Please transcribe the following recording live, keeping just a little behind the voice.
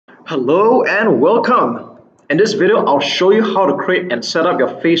Hello and welcome. In this video, I'll show you how to create and set up your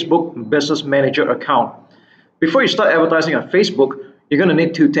Facebook Business Manager account. Before you start advertising on Facebook, you're going to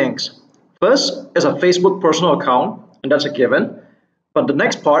need two things. First is a Facebook personal account, and that's a given. But the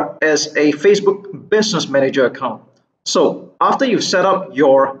next part is a Facebook Business Manager account. So after you've set up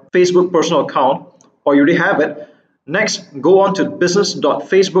your Facebook personal account, or you already have it, next go on to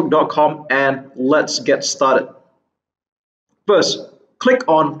business.facebook.com and let's get started. First, click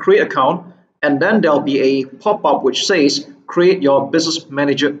on Create Account, and then there'll be a pop-up which says Create your Business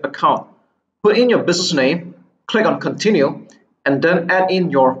Manager account. Put in your business name, click on Continue, and then add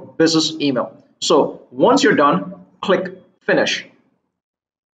in your business email. So once you're done, click Finish.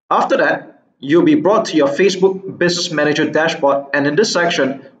 After that, you'll be brought to your Facebook Business Manager dashboard, and in this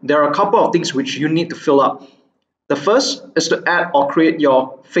section, there are a couple of things which you need to fill up. The first is to add or create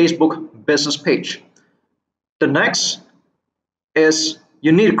your Facebook business page. The next is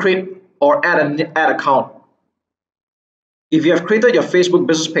you need to create or add an ad account. If you have created your Facebook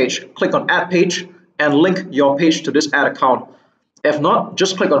business page, click on Add Page and link your page to this ad account. If not,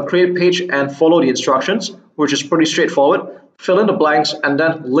 just click on Create Page and follow the instructions, which is pretty straightforward. Fill in the blanks and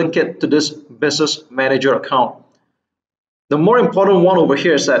then link it to this Business Manager account. The more important one over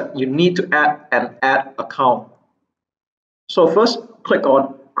here is that you need to add an ad account. So first, click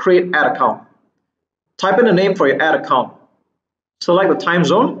on Create Ad Account. Type in the name for your ad account. Select the time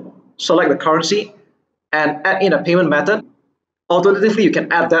zone, select the currency, and add in a payment method. Alternatively, you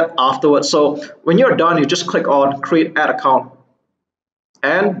can add that afterwards. So when you're done, you just click on Create Ad Account.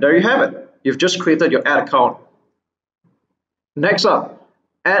 And there you have it. You've just created your ad account. Next up,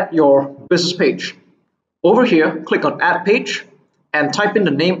 add your business page. Over here, click on Add Page and type in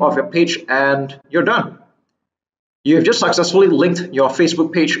the name of your page and you're done. You've just successfully linked your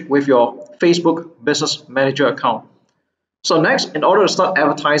Facebook page with your Facebook Business Manager account. So next, in order to start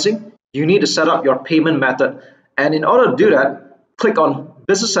advertising, you need to set up your payment method. And in order to do that, click on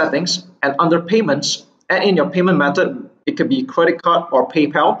Business Settings and under Payments, add in your payment method. It could be credit card or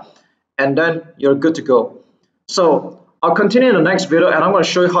PayPal, and then you're good to go. So I'll continue in the next video and I'm going to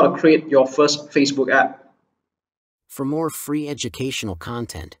show you how to create your first Facebook ad. For more free educational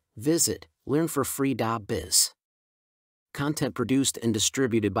content, visit learnforfree.biz. Content produced and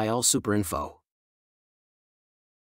distributed by AllSuperInfo.